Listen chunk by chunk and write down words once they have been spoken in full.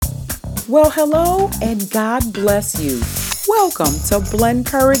Well, hello and God bless you. Welcome to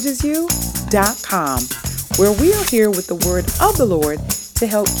BlenCouragesYou.com, where we are here with the word of the Lord to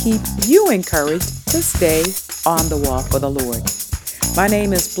help keep you encouraged to stay on the wall for the Lord. My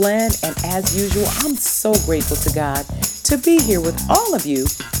name is Blen, and as usual, I'm so grateful to God to be here with all of you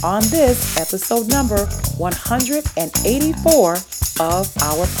on this episode number 184 of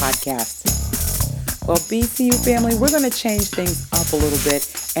our podcast. Well, BCU family, we're going to change things up a little bit,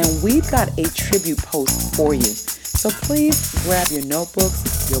 and we've got a tribute post for you. So please grab your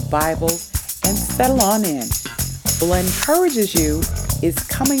notebooks, your Bibles, and settle on in. Blen Encourages You is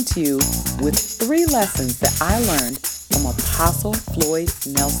coming to you with 3 lessons that I learned from Apostle Floyd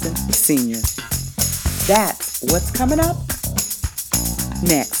Nelson Sr. That's what's coming up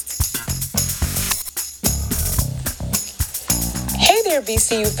next. Hey there,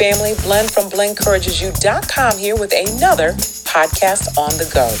 BCU family. Blen from BlenCouragesYou.com here with another podcast on the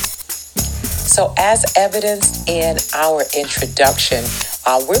go. So as evidenced in our introduction,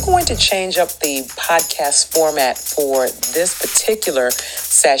 we're going to change up the podcast format for this particular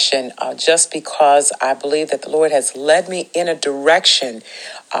session just because I believe that the Lord has led me in a direction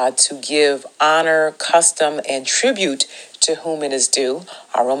to give honor, custom, and tribute to whom it is due.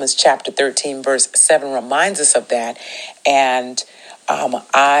 Romans chapter 13, verse 7 reminds us of that. And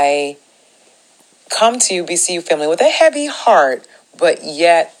I come to you, BCU family, with a heavy heart, but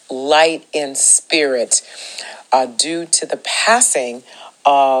yet light in spirit, due to the passing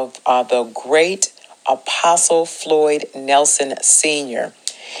of the great Apostle Floyd Nelson Sr.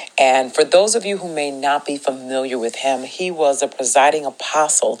 And for those of you who may not be familiar with him, he was a presiding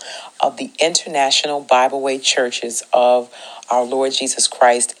apostle of the International Bible Way Churches of our Lord Jesus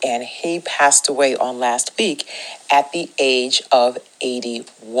Christ, and he passed away on last week at the age of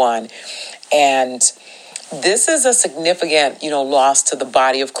 81. And this is a significant, loss to the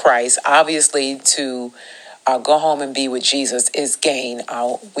body of Christ. Obviously, to go home and be with Jesus is gain.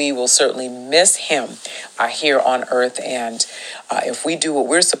 We will certainly miss him here on earth. And if we do what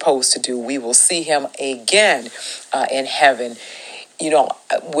we're supposed to do, we will see him again in heaven.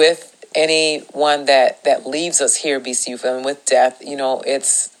 With anyone that leaves us here, BCU, and with death,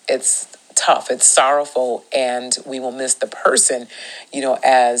 it's tough, it's sorrowful, and we will miss the person,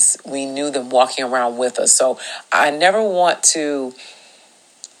 as we knew them walking around with us. So I never want to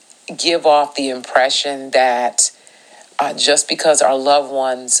give off the impression that just because our loved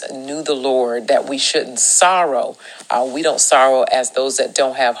ones knew the Lord, that we shouldn't sorrow. We don't sorrow as those that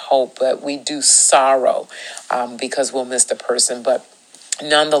don't have hope, but we do sorrow because we'll miss the person. But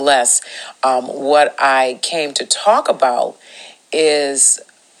nonetheless, what I came to talk about is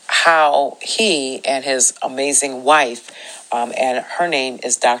how he and his amazing wife, and her name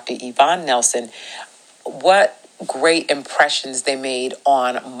is Dr. Yvonne Nelson, what great impressions they made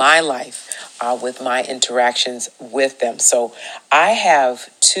on my life with my interactions with them. So I have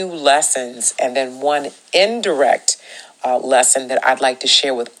 2 lessons and then 1 indirect lesson that I'd like to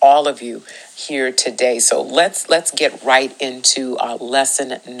share with all of you here today. So let's get right into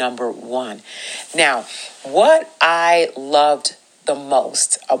lesson number 1. Now, what I loved the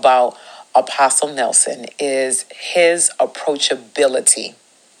most about Apostle Nelson is his approachability.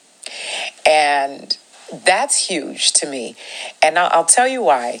 And that's huge to me. And I'll tell you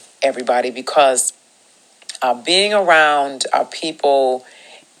why, everybody, because being around people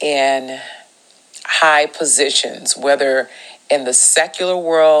in high positions, whether in the secular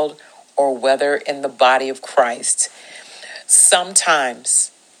world or whether in the body of Christ, sometimes,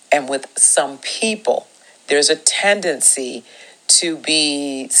 and with some people, there's a tendency to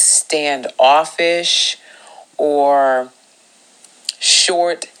be standoffish or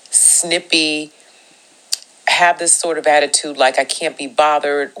short, snippy, have this sort of attitude like I can't be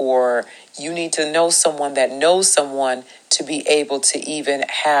bothered, or you need to know someone that knows someone to be able to even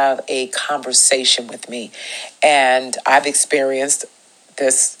have a conversation with me. And I've experienced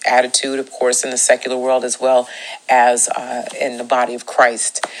this attitude, of course, in the secular world as well as in the body of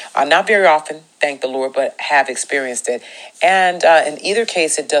Christ. Not very often, thank the Lord, but have experienced it. And in either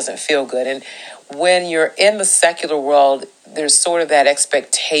case, it doesn't feel good. And when you're in the secular world, there's sort of that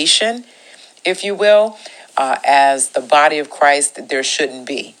expectation, if you will, as the body of Christ, that there shouldn't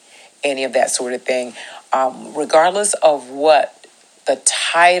be any of that sort of thing. Regardless of what the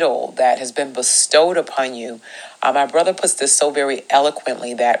title that has been bestowed upon you, my brother puts this so very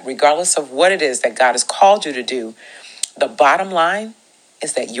eloquently that regardless of what it is that God has called you to do, the bottom line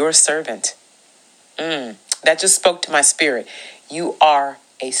is that you're a servant. That just spoke to my spirit. You are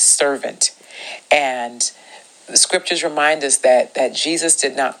a servant. And the scriptures remind us that Jesus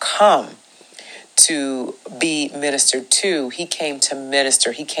did not come to be ministered to. He came to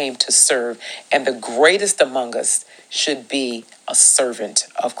minister. He came to serve. And the greatest among us should be a servant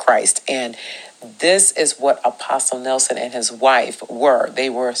of Christ. And this is what Apostle Nelson and his wife were. They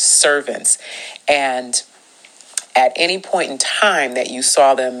were servants. And at any point in time that you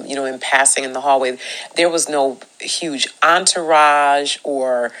saw them, in passing in the hallway, there was no huge entourage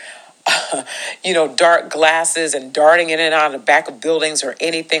or dark glasses and darting in and out of the back of buildings or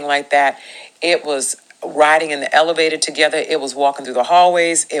anything like that. It was riding in the elevator together. It was walking through the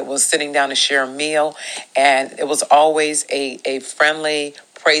hallways. It was sitting down to share a meal. And it was always a friendly,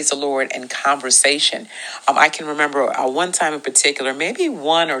 praise the Lord, and conversation. I can remember one time in particular, maybe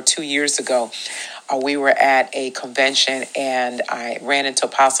 1 or 2 years ago, we were at a convention and I ran into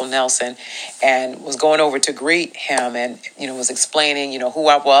Apostle Nelson and was going over to greet him and, was explaining, who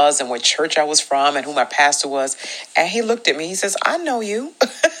I was and what church I was from and who my pastor was. And he looked at me, he says, "I know you."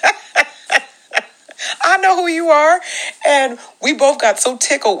 I know who you are. And we both got so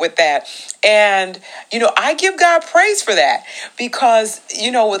tickled with that. And, I give God praise for that because,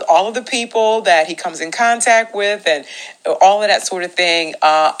 with all of the people that he comes in contact with and all of that sort of thing,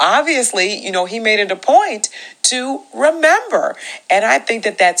 obviously, he made it a point to remember. And I think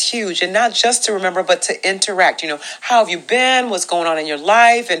that that's huge. And not just to remember, but to interact. How have you been? What's going on in your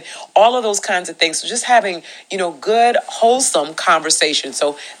life? And all of those kinds of things. So just having, good, wholesome conversation.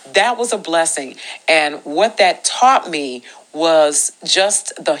 So that was a blessing. And what that taught me was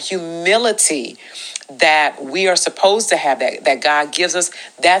just the humility that we are supposed to have, that God gives us.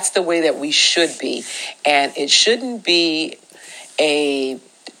 That's the way that we should be. And it shouldn't be a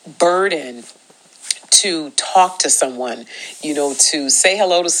burden to talk to someone, to say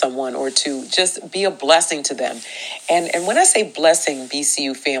hello to someone or to just be a blessing to them. And when I say blessing,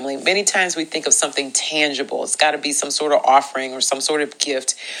 BCU family, many times we think of something tangible. It's got to be some sort of offering or some sort of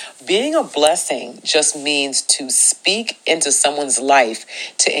gift. Being a blessing just means to speak into someone's life,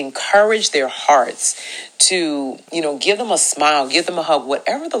 to encourage their hearts, to, give them a smile, give them a hug,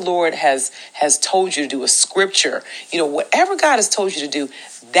 whatever the Lord has told you to do, a scripture, whatever God has told you to do,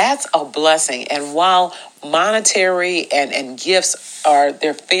 that's a blessing. And while monetary and gifts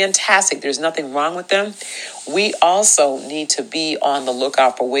they're fantastic, there's nothing wrong with them, we also need to be on the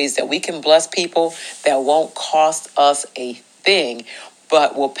lookout for ways that we can bless people that won't cost us a thing,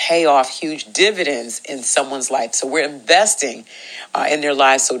 but will pay off huge dividends in someone's life. So we're investing in their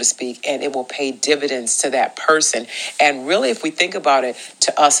lives, so to speak, and it will pay dividends to that person. And really, if we think about it,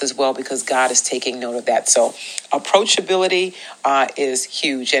 to us as well, because God is taking note of that. So approachability is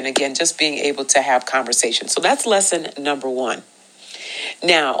huge. And again, just being able to have conversations. So that's lesson number 1.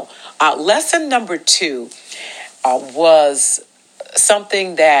 Now, lesson number 2 was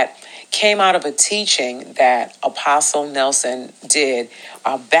something that came out of a teaching that Apostle Nelson did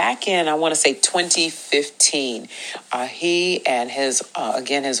back in, I want to say 2015. He and his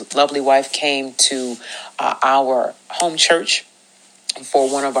lovely wife came to our home church for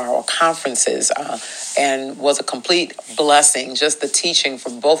one of our conferences and was a complete blessing. Just the teaching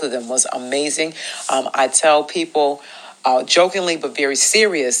from both of them was amazing. I tell people jokingly but very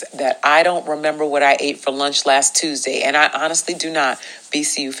serious that I don't remember what I ate for lunch last Tuesday, and I honestly do not,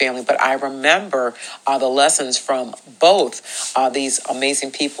 BCU family, but I remember the lessons from both these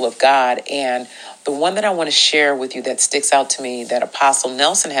amazing people of God. And the one that I want to share with you that sticks out to me that Apostle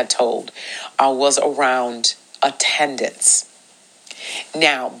Nelson had told was around attendance.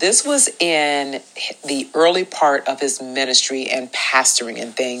 Now, this was in the early part of his ministry and pastoring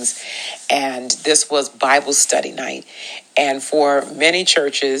and things, and this was Bible study night. And for many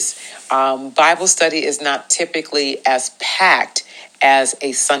churches, Bible study is not typically as packed as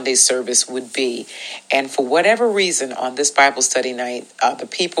a Sunday service would be. And for whatever reason, on this Bible study night, the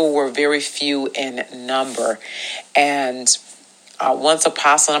people were very few in number. And once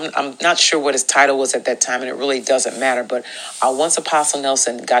Apostle, I'm not sure what his title was at that time, and it really doesn't matter, but once Apostle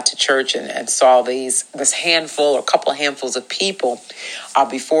Nelson got to church and saw this handful or couple of handfuls of people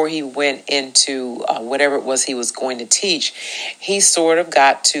before he went into whatever it was he was going to teach, he sort of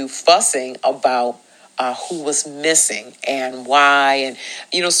got to fussing about who was missing and why,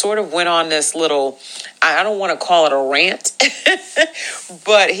 and, sort of went on this little, I don't want to call it a rant,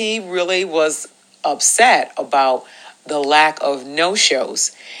 but he really was upset about the lack of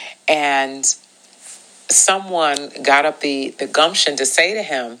no-shows. And someone got up the gumption to say to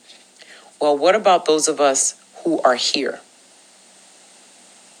him, well, what about those of us who are here?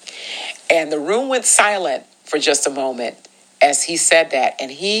 And the room went silent for just a moment as he said that.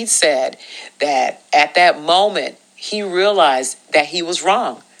 And he said that at that moment, he realized that he was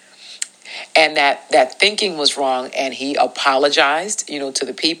wrong. and that thinking was wrong, and he apologized, to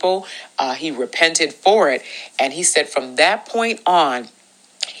the people. He repented for it, and he said from that point on,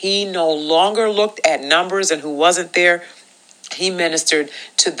 he no longer looked at numbers and who wasn't there. He ministered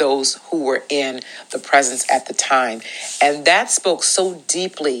to those who were in the presence at the time. And that spoke so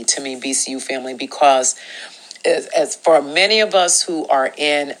deeply to me, BCU family, because as for many of us who are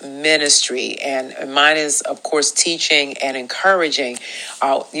in ministry, and mine is, of course, teaching and encouraging,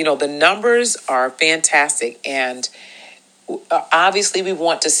 the numbers are fantastic. And obviously we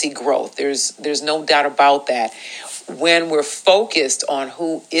want to see growth. There's no doubt about that. When we're focused on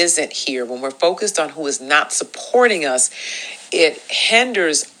who isn't here, when we're focused on who is not supporting us, it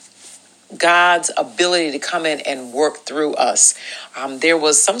hinders God's ability to come in and work through us. There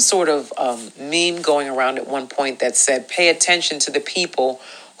was some sort of meme going around at one point that said, pay attention to the people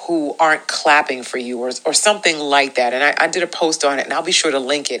who aren't clapping for you, or something like that. And I did a post on it, and I'll be sure to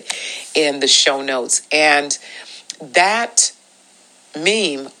link it in the show notes. And that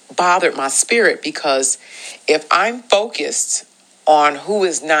meme bothered my spirit, because if I'm focused on who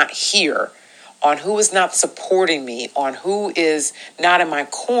is not here, on who is not supporting me, on who is not in my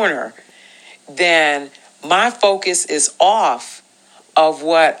corner, then my focus is off of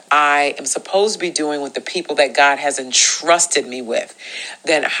what I am supposed to be doing with the people that God has entrusted me with.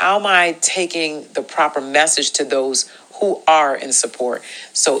 Then how am I taking the proper message to those who are in support?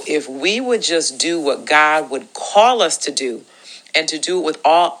 So if we would just do what God would call us to do, and to do it with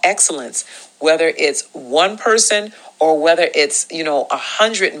all excellence, whether it's one person or whether it's,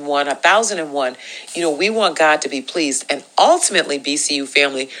 101, 1,001, we want God to be pleased. And ultimately, BCU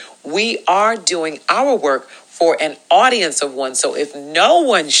family, we are doing our work for an audience of one. So if no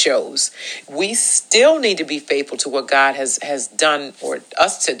one shows, we still need to be faithful to what God has done, or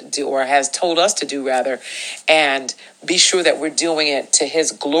us to do, or has told us to do rather, and be sure that we're doing it to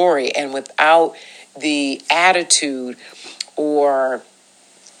his glory and without the attitude or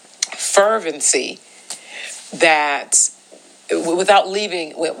fervency that, without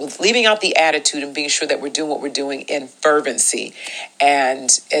leaving out the attitude, and being sure that we're doing what we're doing in fervency,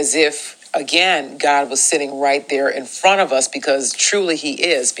 and as if, again, God was sitting right there in front of us, because truly he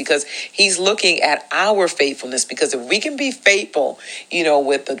is, because he's looking at our faithfulness. Because if we can be faithful,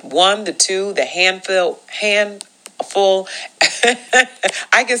 with the one, the two, the handful,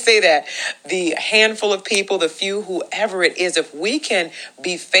 I can say that, the handful of people, the few, whoever it is, if we can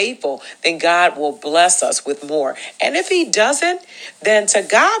be faithful, then God will bless us with more. And if he doesn't, then to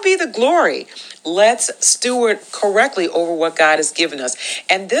God be the glory. Let's steward correctly over what God has given us.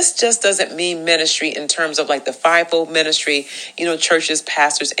 And this just doesn't mean ministry in terms of like the fivefold ministry, churches,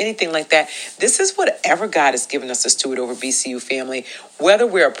 pastors, anything like that. This is whatever God has given us to steward over, BCU family, whether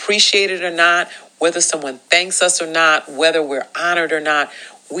we're appreciated or not, whether someone thanks us or not, whether we're honored or not.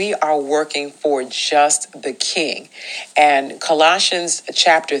 We are working for just the King. And Colossians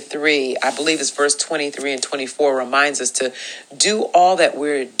chapter 3, I believe it's verse 23 and 24, reminds us to do all that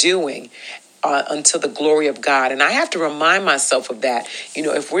we're doing unto the glory of God. And I have to remind myself of that.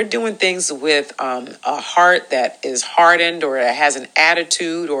 If we're doing things with a heart that is hardened, or it has an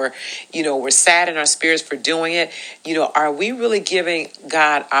attitude, or, we're sad in our spirits for doing it, are we really giving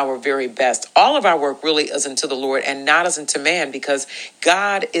God our very best? All of our work really is unto the Lord and not as unto man, because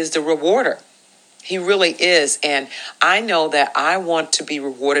God is the rewarder. He really is. And I know that I want to be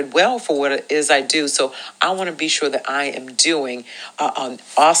rewarded well for what it is I do. So I want to be sure that I am doing an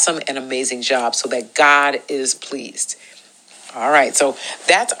awesome and amazing job so that God is pleased. All right. So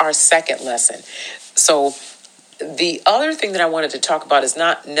that's our second lesson. So the other thing that I wanted to talk about is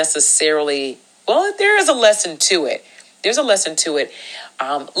not necessarily, well, there is a lesson to it. There's a lesson to it.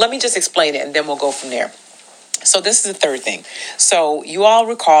 Let me just explain it, and then we'll go from there. So this is the third thing. So you all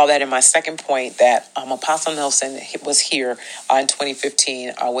recall that in my second point that Apostle Nelson was here in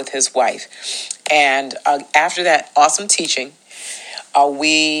 2015 with his wife. And after that awesome teaching,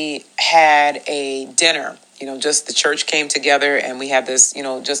 we had a dinner. Just the church came together, and we had this,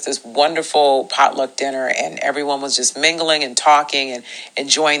 just this wonderful potluck dinner, and everyone was just mingling and talking and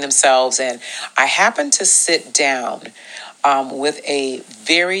enjoying themselves. And I happened to sit down with a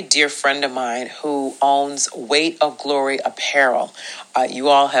very dear friend of mine who owns Weight of Glory Apparel. You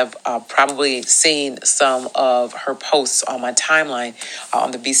all have probably seen some of her posts on my timeline, on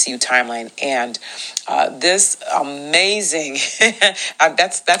the BCU timeline. And this amazing,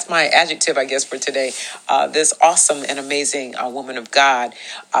 that's my adjective, I guess, for today. This awesome and amazing woman of God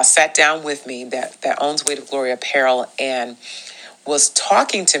sat down with me that owns Weight of Glory Apparel, and was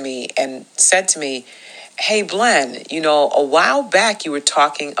talking to me and said to me, "Hey, Blen, a while back you were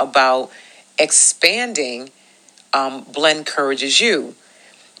talking about expanding Blen Encourages You.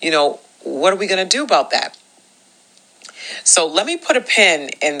 what are we going to do about that? So let me put a pin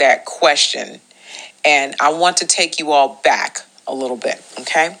in that question, and I want to take you all back a little bit,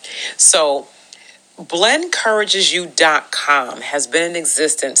 okay? So BlendCouragesYou.com has been in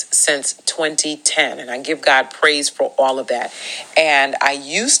existence since 2010, and I give God praise for all of that. And I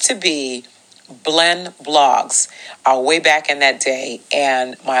used to be Blend Blogs way back in that day,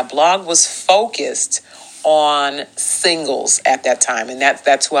 and my blog was focused on singles at that time, and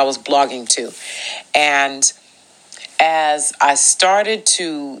that's who I was blogging to. And as I started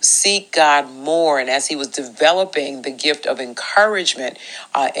to seek God more, and as He was developing the gift of encouragement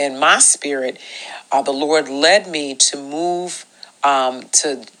in my spirit, the Lord led me to move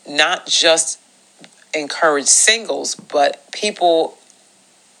to not just encourage singles, but people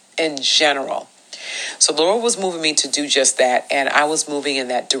in general. So the Lord was moving me to do just that, and I was moving in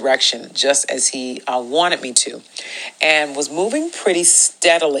that direction just as He wanted me to, and was moving pretty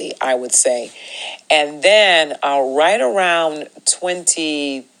steadily, I would say. And then right around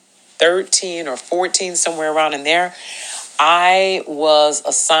 2013 or 14, somewhere around in there, I was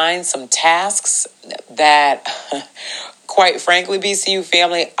assigned some tasks that, quite frankly, BCU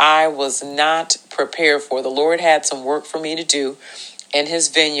family, I was not prepared for. The Lord had some work for me to do in His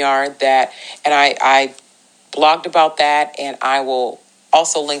vineyard and I blogged about that, and I will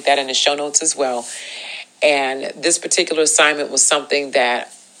also link that in the show notes as well. And this particular assignment was something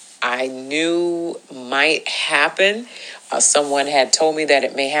that I knew might happen. Someone had told me that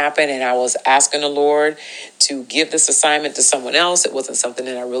it may happen, and I was asking the Lord to give this assignment to someone else. It wasn't something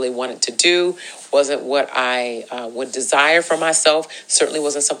that I really wanted to do. Wasn't what I would desire for myself. Certainly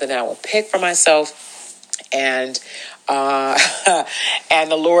wasn't something that I would pick for myself. And and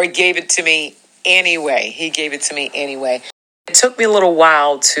the Lord gave it to me anyway. He gave it to me anyway. It took me a little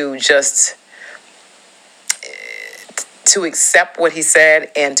while to accept what He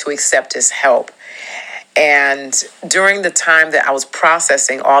said and to accept His help. And during the time that I was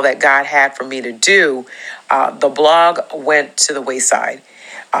processing all that God had for me to do, the blog went to the wayside.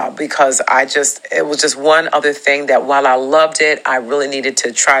 Because it was just one other thing that while I loved it, I really needed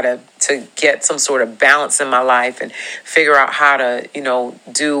to try to get some sort of balance in my life and figure out how to,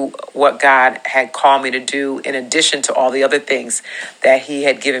 do what God had called me to do in addition to all the other things that He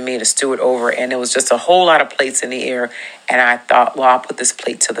had given me to steward over. And it was just a whole lot of plates in the air. And I thought, well, I'll put this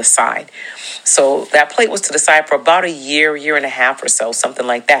plate to the side. So that plate was to the side for about a year and a half or so, something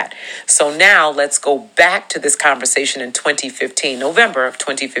like that. So now let's go back to this conversation in 2015, November of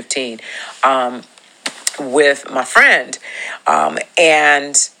 2015, with my friend,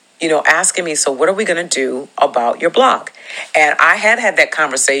 and asking me, so what are we going to do about your blog? And I had that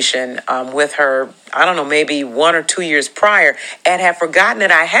conversation with her, I don't know, maybe 1 or 2 years prior, and had forgotten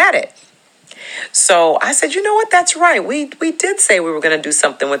that I had it. So I said, you know what, that's right. We did say we were going to do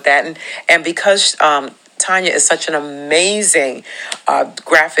something with that. And because Tanya is such an amazing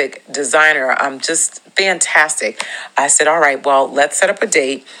graphic designer, just fantastic. I said, all right, well, let's set up a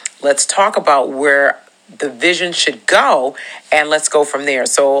date. Let's talk about where the vision should go, and let's go from there.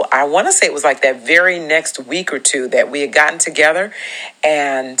 So I want to say it was like that very next week or two that we had gotten together,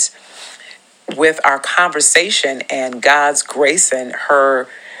 and with our conversation and God's grace and her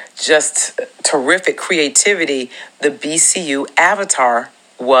just terrific creativity, the BCU avatar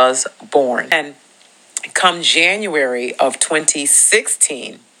was born. And come January of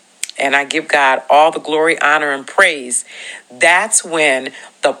 2016, and I give God all the glory, honor, and praise, that's when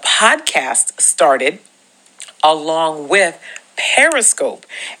the podcast started along with Periscope.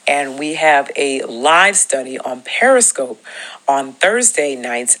 And we have a live study on Periscope on Thursday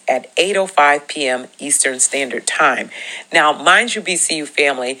nights at 8:05 p.m. Eastern Standard Time. Now, mind you, BCU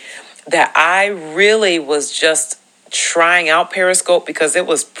family, that I really was just trying out Periscope because it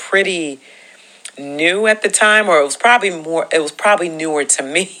was pretty new at the time, or it was probably newer to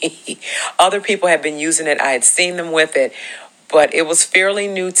me. Other people had been using it. I had seen them with it, but it was fairly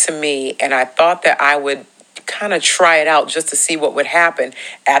new to me, and I thought that I would kind of try it out just to see what would happen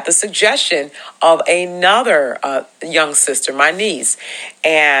at the suggestion of another young sister, my niece,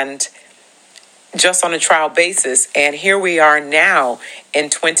 and just on a trial basis. And here we are now in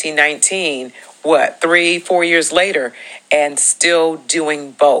 2019, 3-4 years later, and still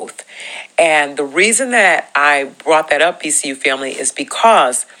doing both. And the reason that I brought that up, BCU family, is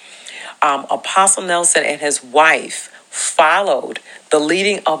because Apostle Nelson and his wife followed the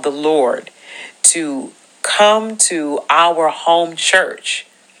leading of the Lord to come to our home church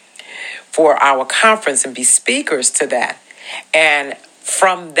for our conference and be speakers to that. And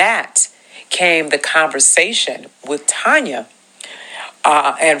from that came the conversation with Tanya.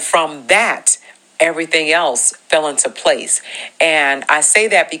 And from that, everything else fell into place. And I say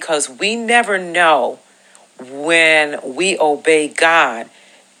that because we never know when we obey God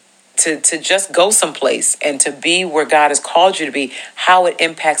to just go someplace and to be where God has called you to be, how it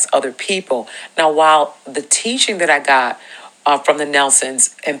impacts other people. Now, while the teaching that I got from the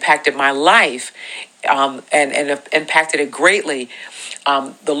Nelsons impacted my life and impacted it greatly,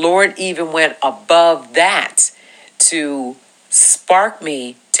 the Lord even went above that to spark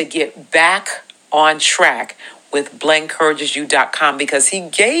me to get back on track with blendencouragesyou.com, because he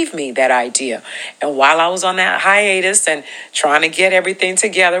gave me that idea. And while I was on that hiatus and trying to get everything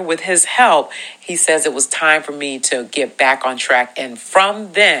together with his help, he says it was time for me to get back on track. And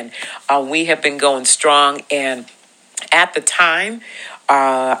from then, we have been going strong. And at the time,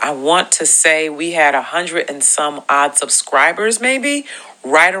 I want to say we had 100 and some odd subscribers, maybe,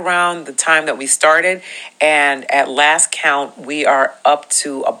 right around the time that we started. And at last count, we are up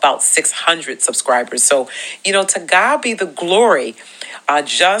to about 600 subscribers. So, to God be the glory,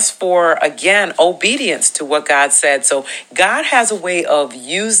 just for, again, obedience to what God said. So God has a way of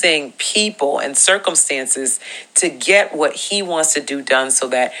using people and circumstances to get what he wants to do done, so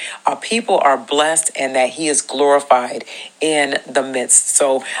that our people are blessed and that he is glorified in the midst.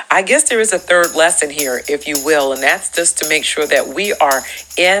 So I guess there is a third lesson here, if you will, and that's just to make sure that we are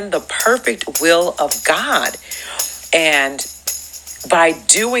in the perfect will of God. And by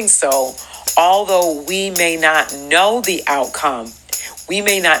doing so, although we may not know the outcome, we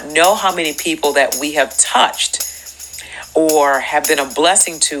may not know how many people that we have touched or have been a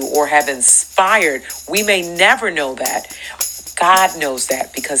blessing to or have inspired. We may never know that. God knows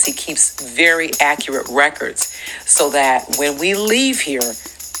that, because he keeps very accurate records, so that when we leave here,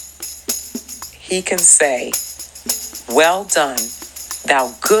 he can say, "Well done,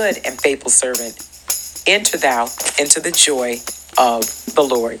 thou good and faithful servant. Enter thou into the joy of the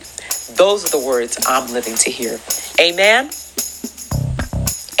Lord." Those are the words I'm living to hear. Amen.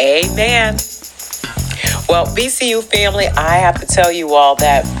 Amen. Well, BCU family, I have to tell you all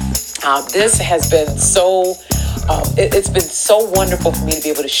that this has been so, it's been so wonderful for me to be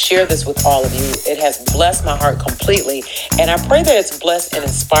able to share this with all of you. It has blessed my heart completely. And I pray that it's blessed and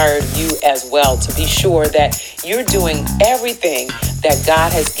inspired you as well, to be sure that you're doing everything that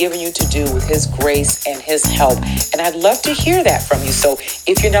God has given you to do with his grace and his help. And I'd love to hear that from you. So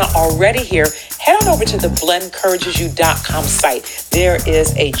if you're not already here, head on over to the blendencouragesyou.com site. There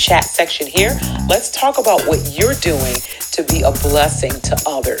is a chat section here. Let's talk about what you're doing to be a blessing to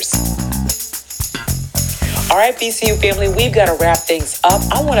others. All right, BCU family, we've got to wrap things up.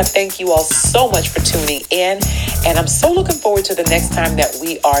 I want to thank you all so much for tuning in, and I'm so looking forward to the next time that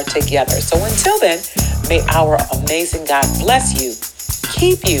we are together. So until then, may our amazing God bless you,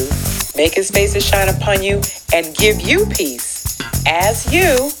 keep you, make his face to shine upon you, and give you peace as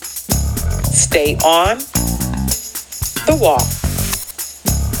you stay on the walk.